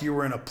felt like you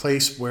were in a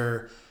place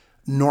where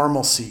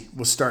normalcy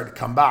was starting to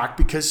come back,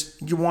 because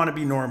you want to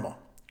be normal.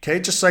 Okay.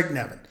 Just like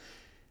Nevin,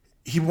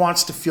 he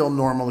wants to feel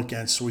normal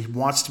again. So he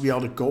wants to be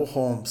able to go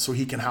home so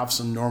he can have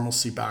some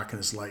normalcy back in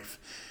his life.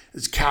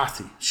 It's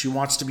Kathy. She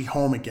wants to be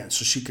home again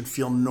so she can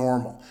feel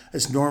normal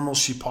as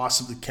she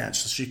possibly can,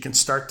 so she can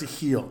start to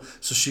heal,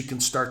 so she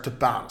can start to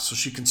battle, so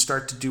she can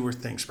start to do her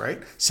things,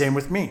 right? Same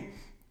with me.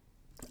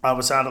 I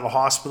was out of the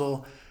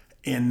hospital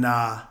in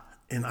I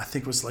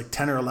think it was like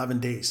 10 or 11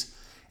 days.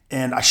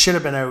 And I should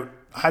have been out.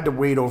 I had to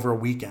wait over a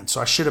weekend. So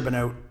I should have been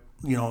out,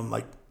 in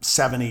like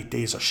 7-8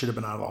 days. I should have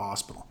been out of the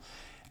hospital.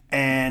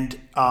 And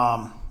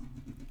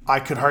I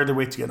could hardly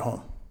wait to get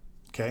home.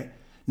 Okay.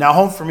 Now,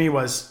 home for me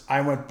was, I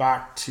went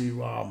back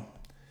to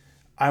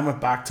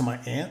my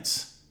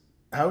aunt's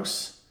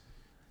house,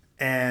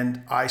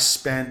 and I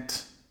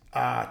spent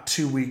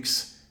 2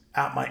 weeks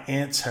at my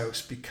aunt's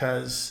house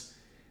because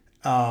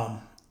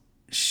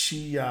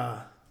she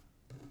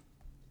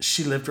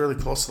lived really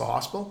close to the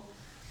hospital,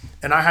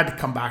 and I had to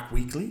come back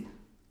weekly.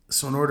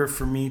 So in order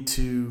for me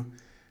to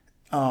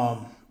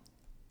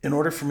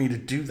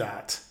do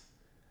that,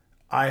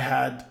 I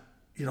had,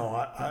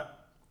 I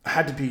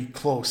had to be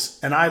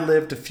close, and I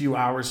lived a few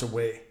hours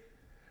away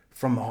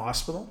from the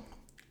hospital.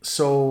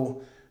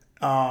 So,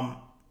 that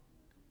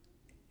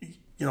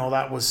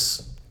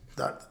was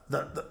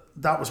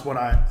that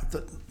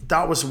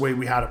was the way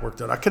we had it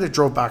worked out. I could have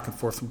drove back and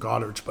forth from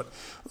Goddard's, but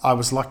I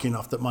was lucky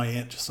enough that my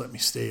aunt just let me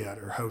stay at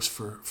her house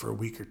for a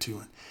week or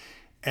two,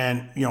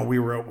 and we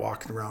were out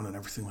walking around and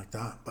everything like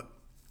that.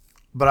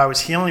 But I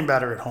was healing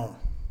better at home.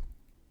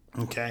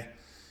 Okay.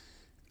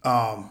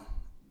 I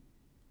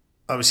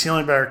was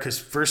healing better because,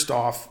 first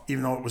off,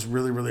 even though it was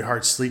really, really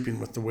hard sleeping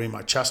with the way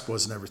my chest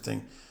was and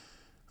everything,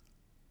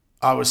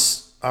 I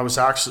was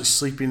actually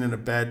sleeping in a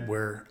bed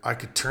where I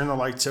could turn the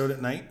lights out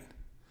at night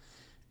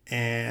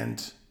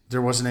and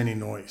there wasn't any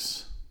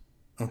noise.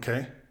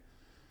 Okay.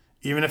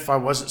 Even if I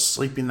wasn't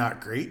sleeping that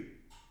great,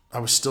 I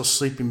was still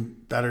sleeping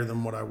better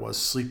than what I was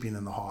sleeping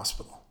in the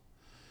hospital.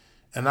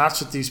 And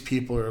that's what these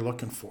people are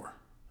looking for.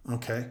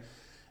 Okay.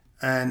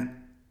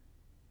 And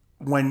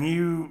when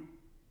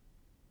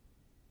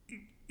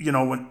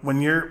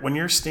when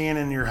you're staying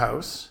in your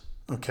house,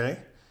 okay,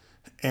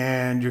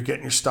 and you're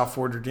getting your stuff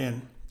ordered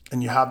in,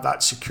 and you have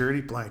that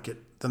security blanket,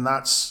 then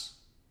that's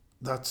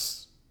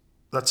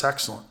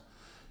excellent.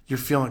 You're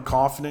feeling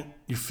confident,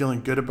 you're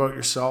feeling good about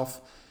yourself,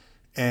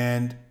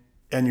 and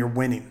you're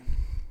winning.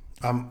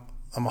 I'm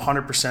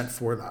 100%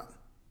 for that.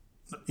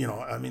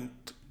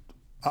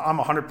 I'm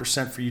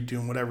 100% for you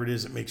doing whatever it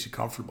is that makes you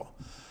comfortable.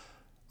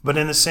 But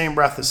in the same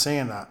breath as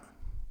saying that,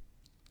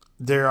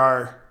 there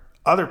are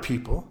other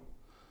people,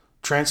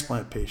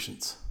 transplant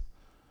patients,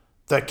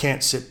 that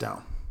can't sit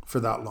down for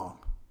that long.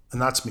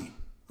 And that's me.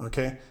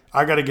 Okay.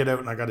 I got to get out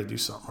and I got to do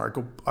something.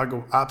 Or I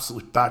go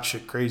absolutely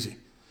batshit crazy.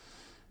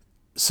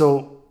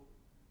 So,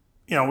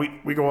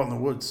 we go out in the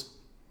woods.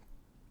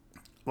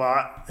 Well,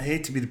 I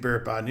hate to be the bearer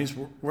of bad news.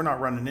 We're not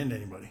running into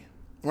anybody.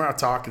 We're not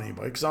talking to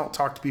anybody because I don't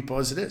talk to people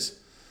as it is.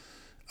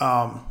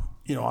 I'm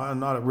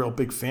not a real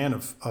big fan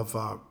of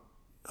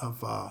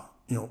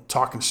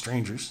talking to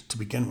strangers to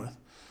begin with.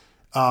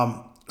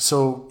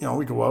 So,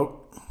 we go out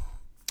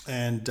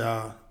and,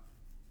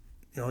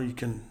 you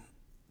can,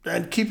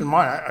 and keep in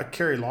mind, I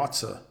carry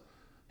lots of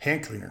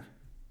hand cleaner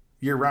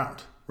year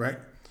round, right?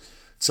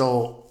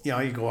 So,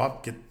 you go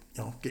up, get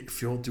your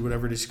fuel, do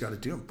whatever it is you got to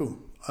do, and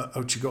boom,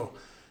 out you go.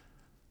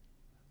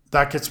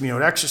 That gets me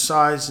out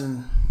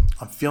exercising.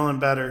 I'm feeling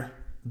better.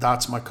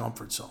 That's my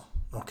comfort zone.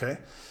 Okay.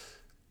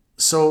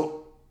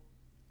 So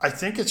I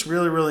think it's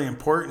really, really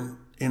important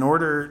in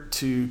order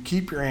to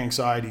keep your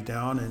anxiety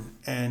down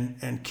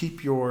and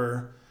keep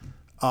your,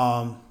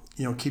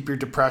 keep your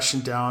depression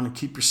down and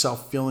keep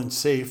yourself feeling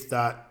safe,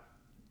 that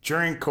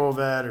during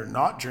COVID or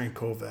not during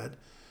COVID,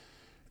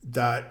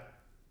 that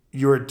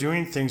you are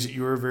doing things that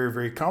you are very,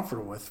 very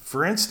comfortable with.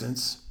 For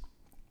instance,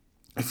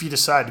 if you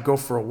decide to go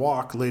for a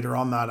walk later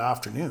on that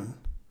afternoon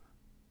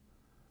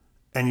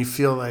and you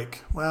feel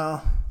like,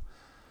 well,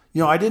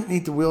 I didn't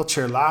need the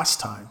wheelchair last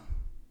time,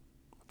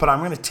 but I'm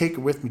going to take it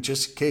with me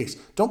just in case.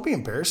 Don't be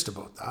embarrassed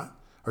about that,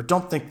 or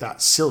don't think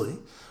that's silly,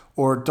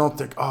 or don't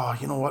think, oh,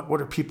 you know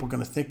what are people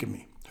going to think of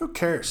me? Who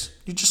cares?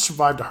 You just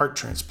survived a heart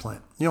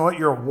transplant. You know what?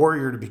 You're a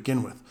warrior to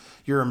begin with.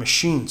 You're a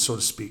machine, so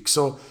to speak.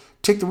 So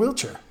take the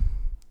wheelchair.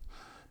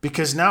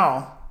 Because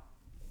now,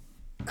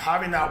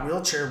 having that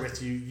wheelchair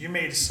with you, you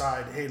may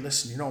decide, hey,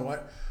 listen, you know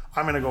what?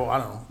 I'm going to go,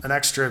 an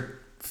extra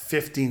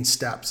 15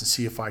 steps and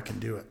see if I can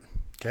do it.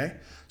 Okay?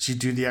 So you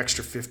do the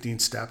extra 15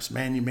 steps.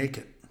 Man, you make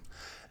it.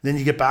 Then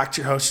you get back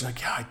to your house, you're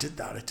like, yeah, I did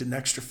that. I did an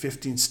extra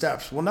 15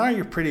 steps. Well, now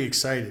you're pretty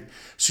excited.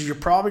 So you're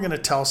probably going to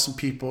tell some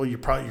people, you're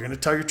going to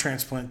tell your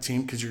transplant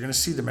team, because you're going to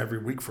see them every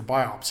week for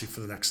biopsy for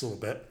the next little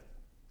bit.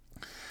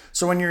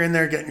 So when you're in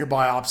there getting your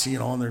biopsy,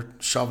 and they're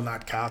shoving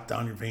that cath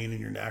down your vein in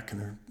your neck, and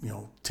they're,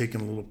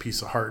 taking a little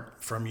piece of heart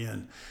from you,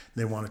 and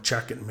they want to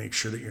check it and make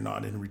sure that you're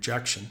not in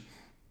rejection.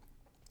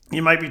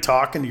 You might be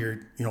talking to your,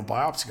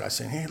 biopsy guy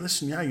saying, hey,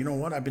 listen, yeah, you know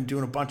what? I've been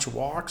doing a bunch of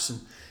walks,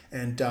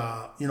 and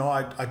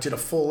I did a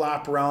full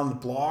lap around the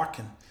block,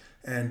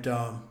 and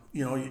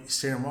you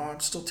say, well,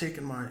 I'm still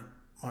taking my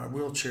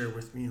wheelchair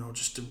with me,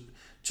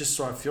 just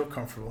so I feel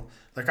comfortable.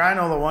 Like, I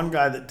know the one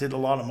guy that did a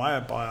lot of my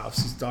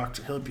biopsies,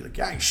 Dr. Hill, would be like,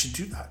 yeah, you should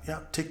do that. Yeah,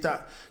 take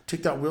that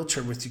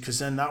wheelchair with you, because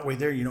then that way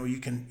there, you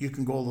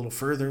can go a little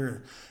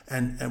further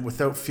and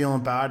without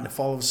feeling bad. And if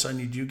all of a sudden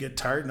you do get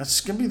tired, and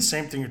that's going to be the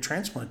same thing your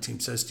transplant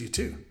team says to you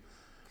too.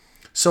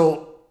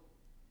 So,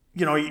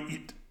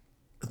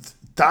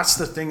 that's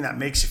the thing that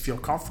makes you feel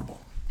comfortable,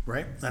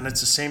 right? And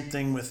it's the same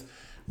thing with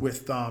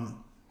it's the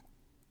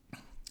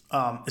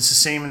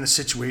same in the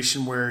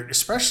situation where,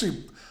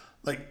 especially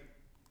like,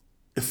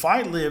 if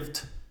I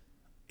lived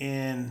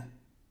in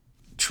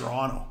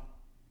Toronto,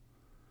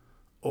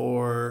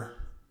 or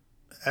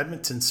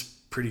Edmonton's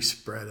pretty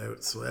spread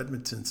out, so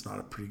Edmonton's not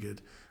a pretty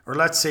good, or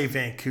let's say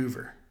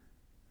Vancouver,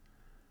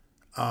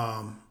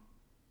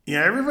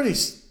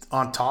 everybody's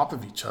on top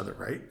of each other,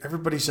 right?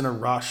 Everybody's in a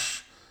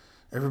rush.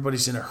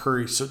 Everybody's in a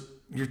hurry. So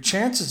your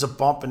chances of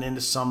bumping into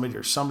somebody,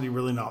 or somebody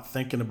really not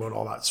thinking about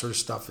all that sort of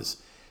stuff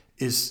is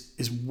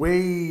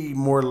way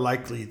more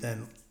likely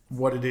than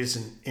what it is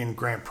in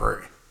Grand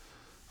Prairie.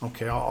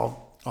 Okay,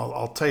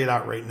 I'll tell you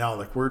that right now.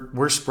 Like,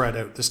 we're spread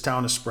out. This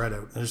town is spread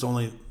out. There's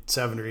only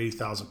 7,000 or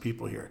 80,000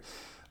 people here,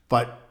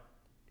 but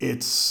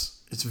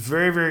it's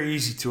very, very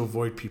easy to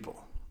avoid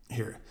people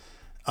here.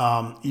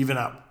 Even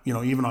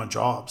on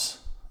jobs.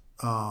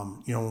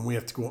 When we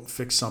have to go and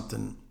fix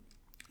something,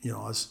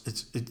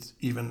 it's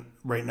even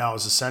right now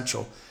is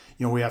essential.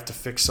 We have to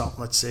fix something.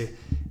 Let's say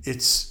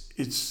it's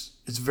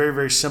very,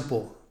 very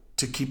simple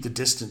to keep the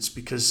distance,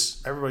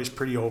 because everybody's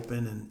pretty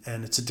open,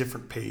 and it's a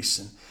different pace,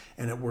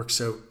 and it works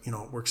out.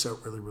 It works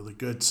out really, really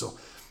good. So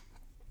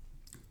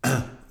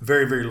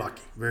very, very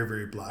lucky, very,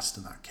 very blessed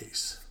in that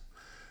case.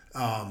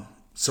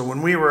 So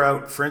when we were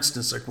out, for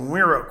instance, like when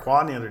we were out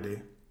quadding the other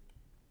day,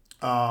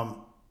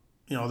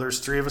 there's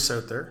 3 of us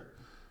out there.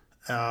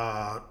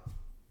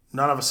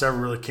 None of us ever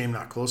really came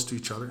that close to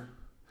each other.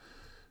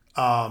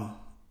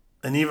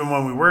 And even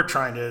when we were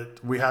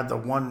we had the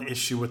one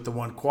issue with the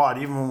one quad,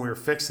 even when we were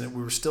fixing it,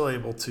 we were still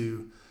able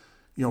to,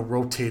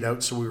 rotate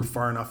out so we were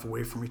far enough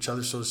away from each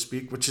other, so to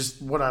speak, which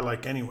is what I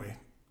like anyway,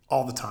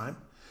 all the time.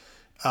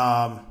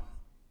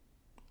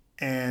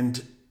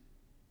 And,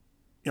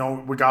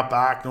 we got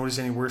back, nobody's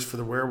any worse for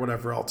the wear,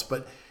 whatever else.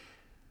 But,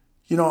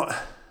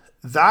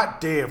 that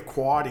day of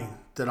quadding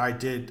that I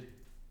did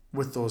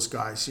with those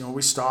guys,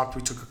 we stopped,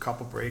 we took a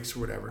couple breaks or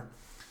whatever.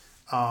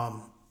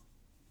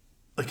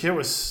 It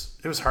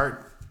was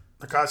hard.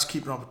 Like, I was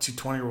keeping up with 2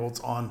 20-year-olds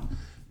on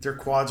their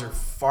quads are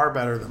far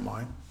better than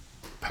mine.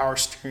 Power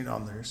steering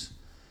on theirs.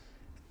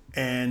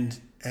 And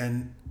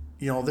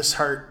this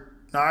heart,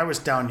 now I was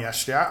down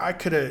yesterday.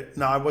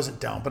 I wasn't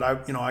down, but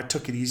I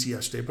took it easy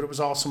yesterday, but it was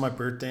also my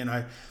birthday, and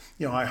I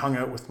hung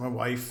out with my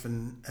wife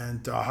and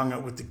hung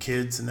out with the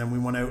kids, and then we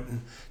went out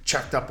and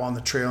checked up on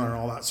the trailer and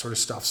all that sort of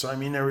stuff. So, I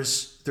mean, there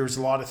was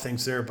a lot of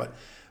things there, but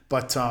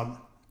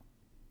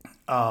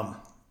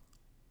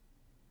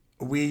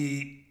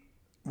we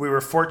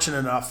were fortunate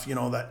enough,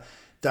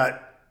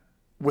 that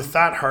with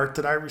that heart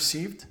that I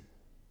received,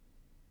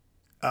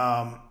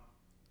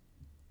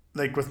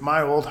 like with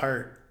my old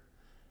heart,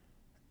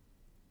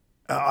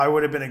 I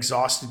would have been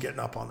exhausted getting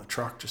up on the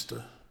truck just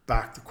to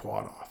back the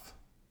quad off.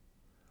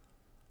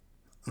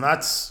 And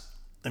that's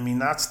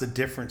the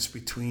difference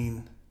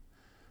between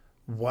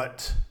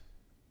what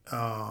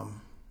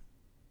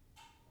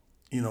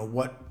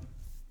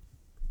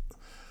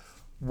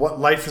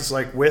life is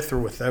like with or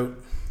without,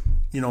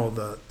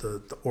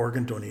 the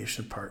organ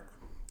donation part,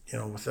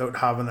 without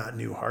having that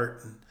new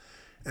heart,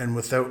 and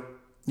without,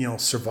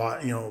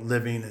 survive,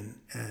 living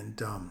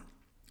and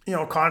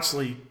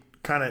constantly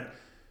kind of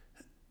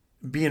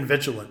being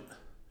vigilant,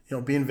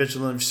 being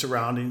vigilant of your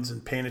surroundings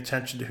and paying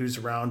attention to who's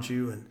around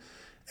you,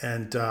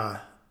 and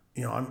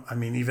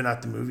even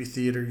at the movie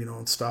theater,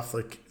 and stuff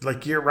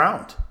like year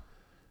round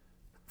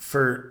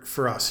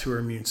for us who are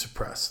immune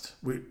suppressed.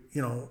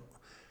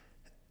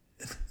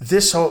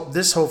 This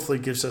hopefully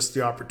gives us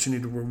the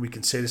opportunity where we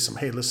can say to some,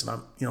 hey,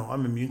 listen,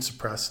 I'm immune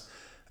suppressed.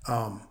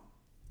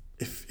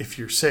 If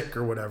you're sick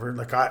or whatever,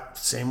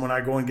 same when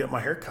I go and get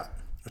my hair cut,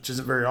 which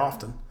isn't very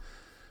often.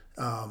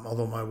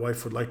 Although my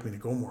wife would like me to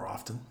go more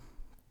often.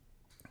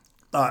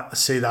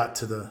 Say that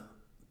to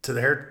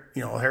the hair,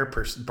 hair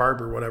person,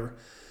 barber, whatever,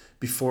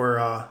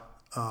 before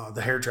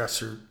the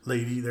hairdresser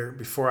lady there,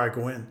 before I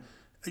go in,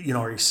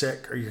 are you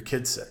sick? Are your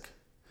kids sick?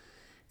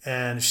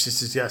 And she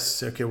says,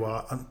 yes. Okay,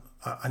 well,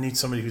 I need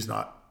somebody who's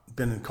not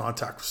been in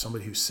contact with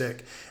somebody who's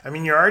sick. I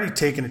mean, you're already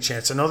taking a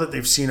chance. I know that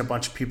they've seen a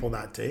bunch of people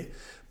that day,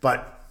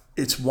 but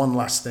it's one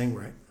less thing,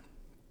 right?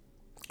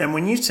 And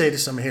when you say to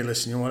somebody, hey,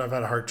 listen, you know what, I've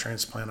had a heart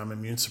transplant, I'm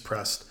immune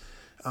suppressed.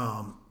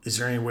 Is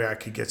there any way I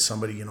could get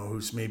somebody,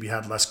 who's maybe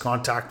had less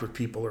contact with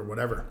people or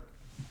whatever?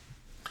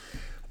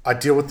 I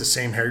deal with the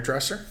same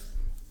hairdresser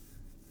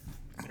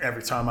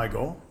every time I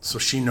go. So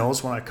she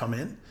knows when I come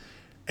in,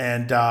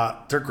 and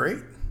they're great.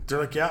 They're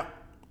like, yeah.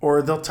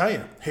 Or they'll tell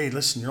you, hey,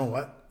 listen, you know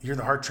what? You're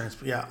the heart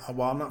transplant. Yeah,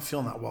 well, I'm not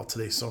feeling that well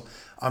today. So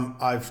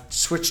I've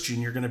switched you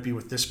and you're going to be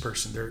with this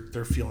person.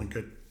 They're feeling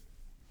good.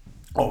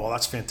 Oh, well,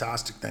 that's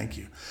fantastic. Thank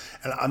you.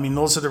 And I mean,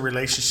 those are the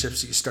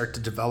relationships that you start to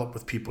develop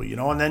with people,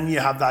 and then you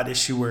have that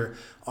issue where,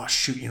 oh,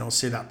 shoot,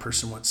 say that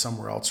person went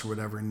somewhere else or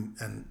whatever.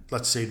 And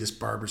let's say this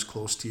barber's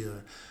close to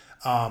you.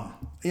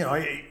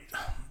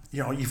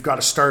 You've got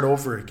to start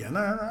over again.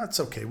 That's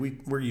okay.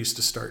 We're used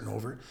to starting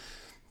over.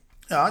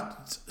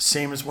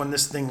 Same as when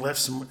this thing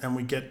lifts and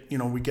we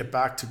get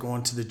back to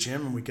going to the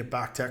gym and we get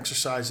back to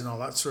exercise and all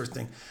that sort of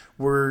thing.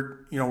 We're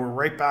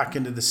right back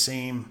into the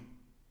same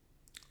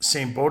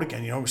boat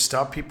again. We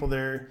still have people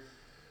there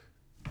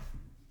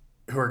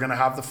who are going to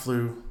have the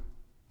flu.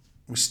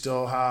 We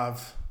still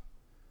have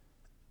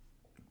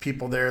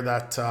people there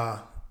that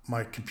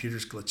my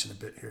computer's glitching a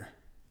bit here.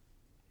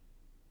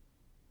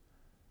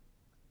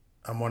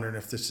 I'm wondering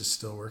if this is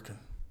still working.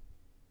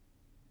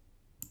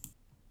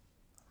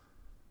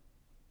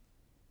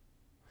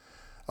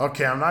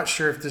 Okay, I'm not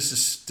sure if this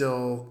is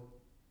still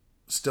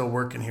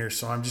working here,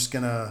 so I'm just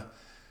gonna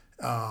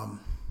I'm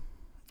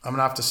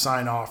gonna have to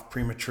sign off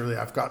prematurely.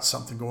 I've got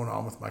something going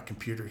on with my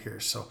computer here,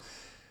 so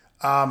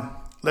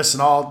listen,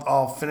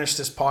 I'll finish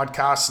this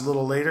podcast a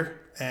little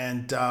later,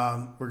 and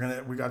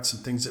we got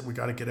some things that we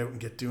got to get out and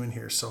get doing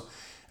here. So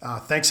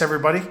thanks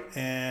everybody,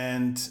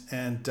 and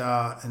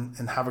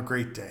have a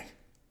great day.